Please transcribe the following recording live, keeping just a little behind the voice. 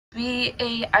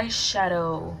a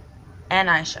eyeshadow and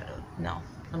eyeshadow. No,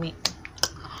 let me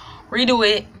redo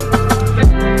it.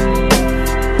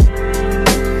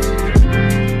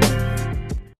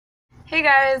 Hey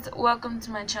guys, welcome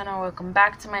to my channel, welcome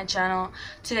back to my channel.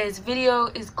 Today's video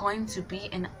is going to be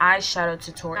an eyeshadow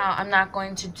tutorial. Now, I'm not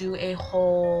going to do a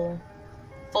whole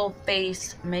full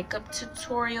face makeup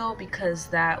tutorial because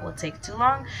that will take too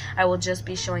long. I will just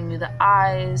be showing you the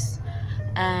eyes,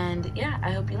 and yeah,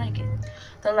 I hope you like it.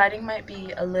 The lighting might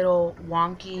be a little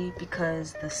wonky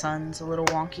because the sun's a little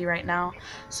wonky right now,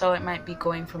 so it might be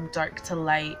going from dark to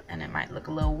light and it might look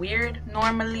a little weird.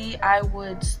 Normally I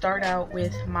would start out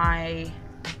with my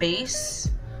base.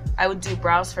 I would do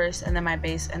brows first and then my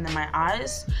base and then my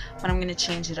eyes, but I'm going to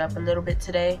change it up a little bit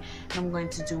today, and I'm going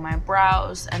to do my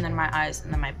brows and then my eyes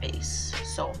and then my base.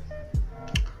 So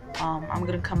I'm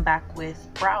going to come back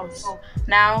with brows. So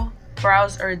now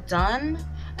brows are done,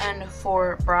 and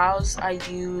for brows I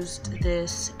used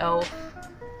this e.l.f.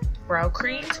 brow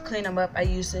cream. To clean them up, I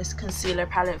used this concealer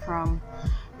palette from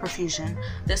Profusion.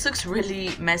 This looks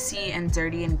really messy and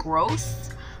dirty and gross,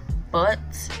 but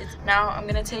now I'm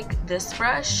gonna take this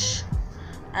brush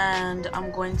and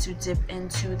I'm going to dip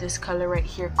into this color right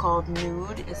here called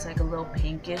Nude. It's like a little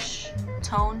pinkish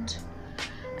toned,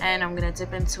 and I'm gonna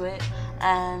dip into it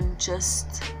and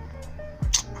just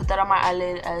put that on my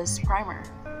eyelid as primer.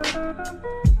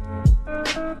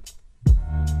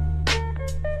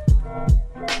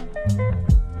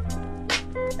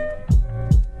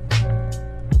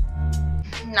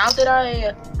 Now that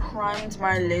I primed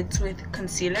my lids with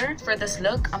concealer, for this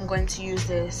look I'm going to use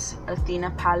this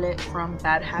Athena palette from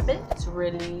Bad Habit. It's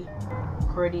really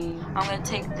pretty. I'm going to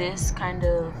take this kind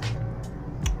of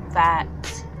fat,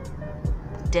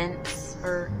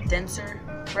 denser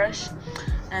brush,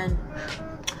 and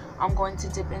I'm going to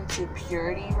dip into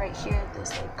Purity right here,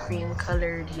 this like cream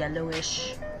colored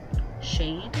yellowish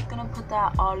shade. I'm gonna put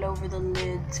that all over the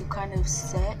lid to kind of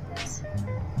set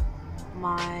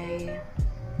my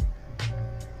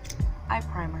eye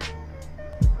primer.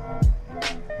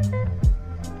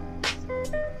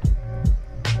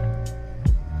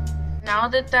 Now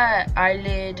that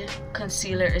eyelid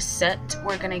concealer is set,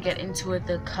 we're gonna get into it,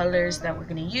 the colors that we're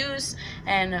gonna use,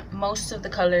 and most of the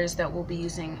colors that we'll be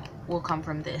using will come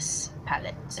from this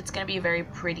palette. It's gonna be a very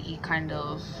pretty kind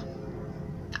of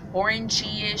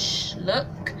orangey-ish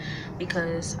look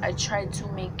because I tried to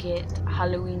make it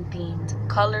Halloween themed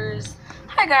colors.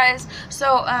 Hi guys,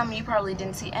 so you probably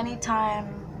didn't see any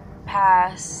time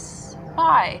pass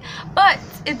by, but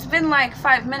it's been like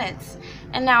 5 minutes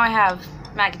and now I have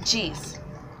mac and cheese.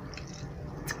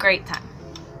 It's a great time.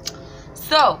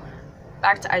 So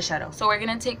back to eyeshadow. So we're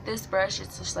gonna take this brush,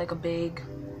 it's just like a big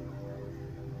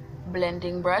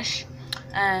blending brush,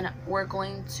 and we're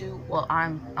going to, well,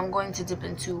 I'm going to dip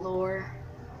into lower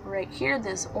right here,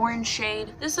 this orange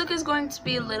shade. This look is going to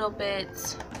be a little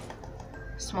bit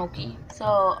smoky,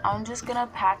 so I'm just gonna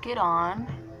pack it on,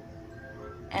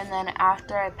 and then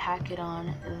after I pack it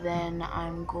on, then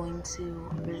I'm going to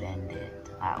blend it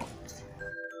out.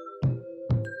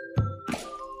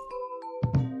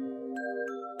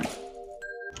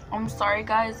 I'm sorry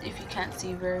guys if you can't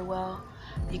see very well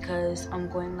because I'm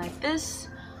going like this,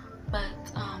 but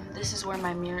this is where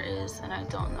my mirror is and I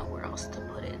don't know where else to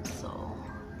put it, so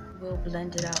we'll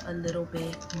blend it out a little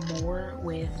bit more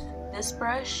with this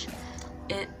brush.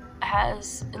 It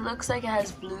looks like it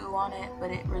has blue on it,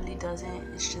 but it really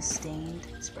doesn't. It's just stained.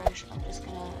 This brush, I'm just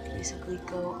gonna basically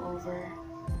go over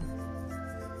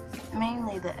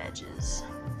mainly the edges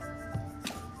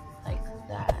like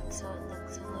that, so it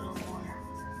looks a little more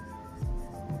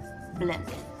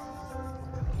blended.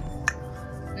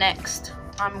 Next,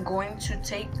 I'm going to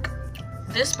take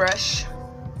this brush.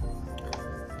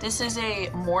 This is a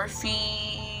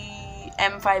Morphe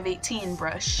M518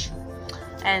 brush,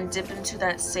 and dip into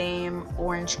that same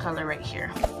orange color right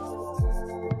here.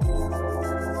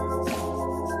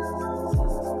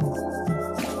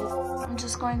 I'm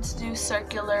just going to do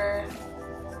circular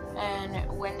and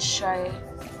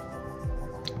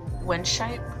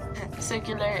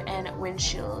circular and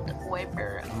windshield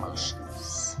wiper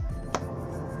motions.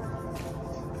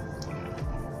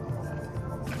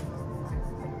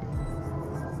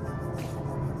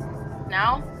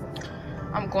 Now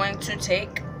I'm going to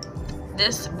take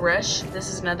this brush. This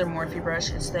is another Morphe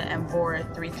brush. It's the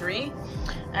M433,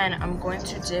 and I'm going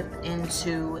to dip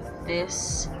into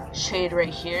this shade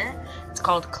right here. It's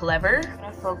called Clever. I'm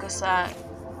gonna focus that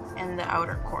in the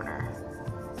outer corner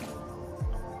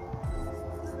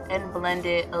and blend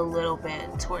it a little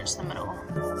bit towards the middle.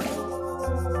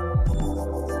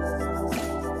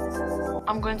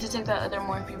 I'm going to take that other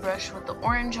Morphe brush with the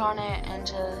orange on it and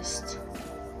just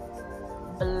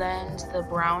blend the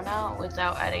brown out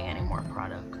without adding any more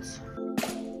products.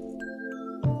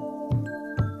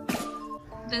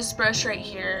 This brush right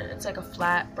here, it's like a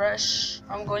flat brush.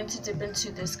 I'm going to dip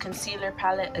into this concealer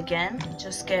palette again.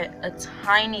 Just get a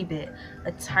tiny bit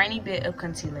of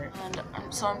concealer. And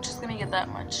so I'm just gonna get that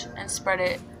much and spread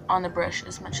it on the brush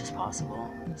as much as possible.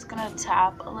 Just gonna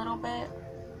tap a little bit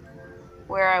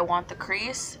where I want the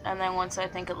crease, and then once I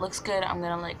think it looks good, I'm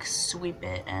gonna like sweep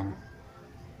it and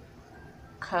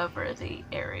cover the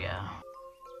area.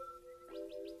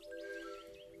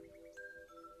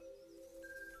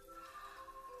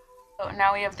 So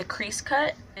now we have the crease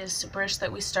cut, this brush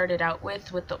that we started out with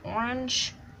the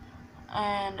orange,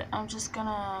 and I'm just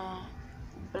gonna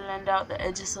blend out the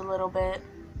edges a little bit.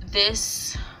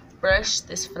 This brush,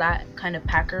 this flat kind of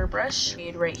packer brush,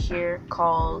 made right here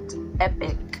called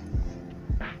Epic.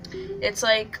 It's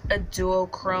like a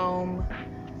duochrome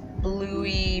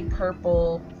bluey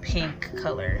purple pink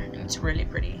color, and it's really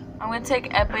pretty. I'm gonna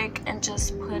take Epic and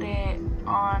just put it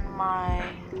on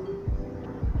my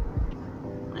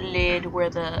lid where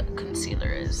the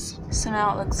concealer is. So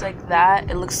now it looks like that.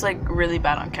 It looks like really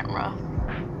bad on camera.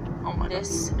 Oh my.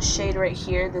 This shade right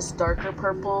here, this darker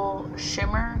purple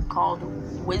shimmer called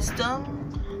Wisdom.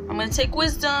 I'm gonna take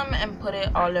Wisdom and put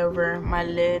it all over my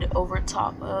lid over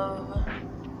top of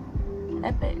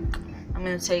Epic. I'm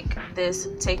gonna take this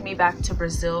Take Me Back to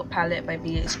Brazil palette by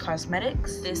BH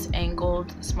Cosmetics, this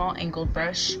small angled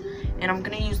brush, and I'm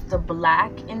gonna use the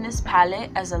black in this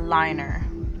palette as a liner.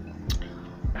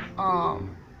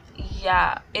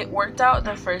 Yeah, it worked out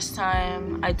the first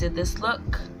time I did this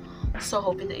look, so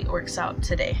hoping that it works out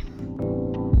today.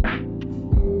 I'm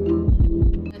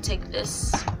gonna take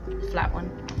this flat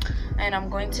one and I'm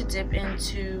going to dip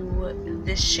into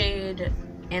this shade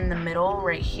in the middle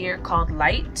right here called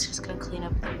Light. Just gonna clean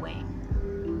up the wing.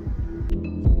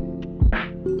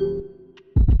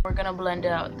 We're gonna blend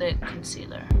out the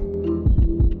concealer.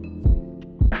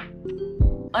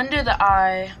 Under the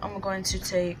eye, I'm going to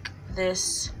take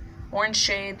this orange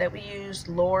shade that we used,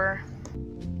 Lore.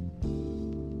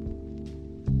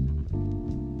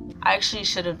 I actually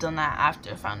should have done that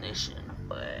after foundation,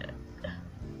 but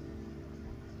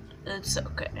it's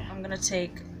okay. I'm gonna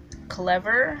take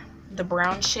Clever, the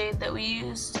brown shade that we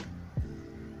used,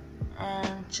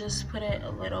 and just put it a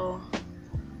little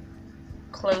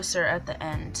closer at the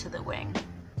end to the wing.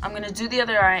 I'm gonna do the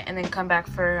other eye and then come back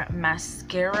for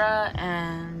mascara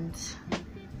and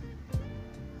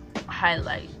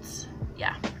highlights.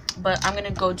 Yeah, but I'm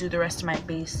gonna go do the rest of my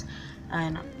base,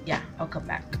 and yeah, I'll come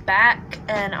back.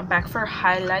 And I'm back for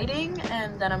highlighting,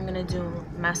 and then I'm gonna do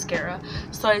mascara.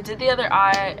 So I did the other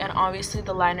eye, and obviously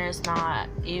the liner is not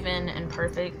even and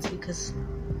perfect because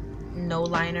no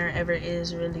liner ever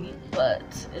is really, but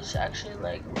it's actually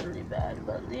like really bad.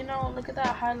 But you know, look at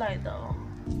that highlight though.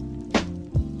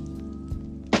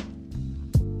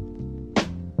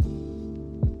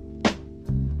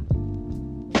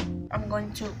 I'm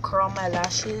going to curl my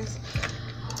lashes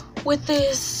with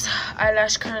this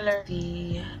eyelash curler,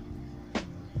 the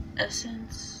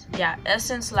Essence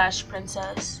Lash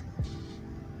Princess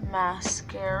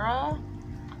mascara.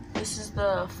 This is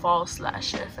the false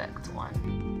lash effect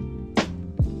one.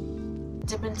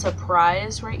 Dip into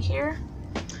Prize right here,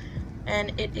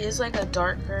 and it is like a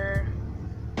darker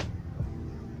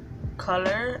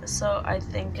color, so I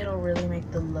think it'll really make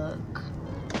the look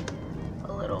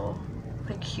a little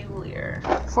peculiar.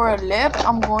 For a lip,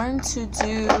 I'm going to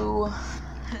do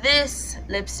this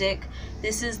lipstick.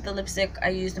 This is the lipstick I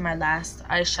used in my last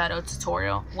eyeshadow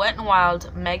tutorial. Wet n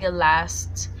Wild Mega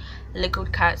Last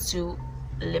Liquid Katsu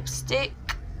lipstick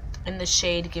in the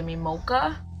shade Gimme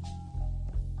Mocha.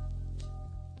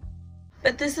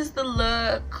 But this is the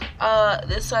look.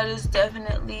 This side is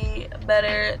definitely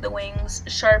better. The wings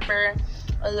sharper,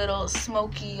 a little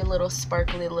smoky, a little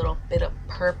sparkly, a little bit of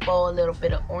purple, a little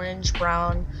bit of orange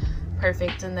brown,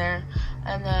 perfect in there,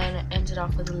 and then ended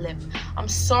off with a lip. I'm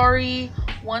sorry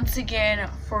once again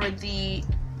for the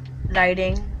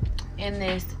lighting in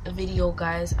this video,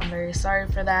 guys. I'm very sorry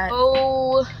for that.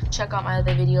 Go check out my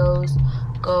other videos,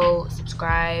 go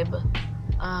subscribe.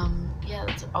 Yeah,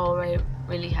 that's all I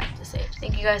really have to say.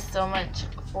 Thank you guys so much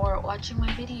for watching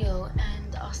my video,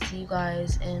 and I'll see you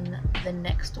guys in the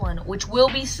next one, which will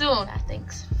be soon.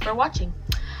 Thanks for watching.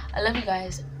 I love you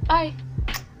guys. Bye.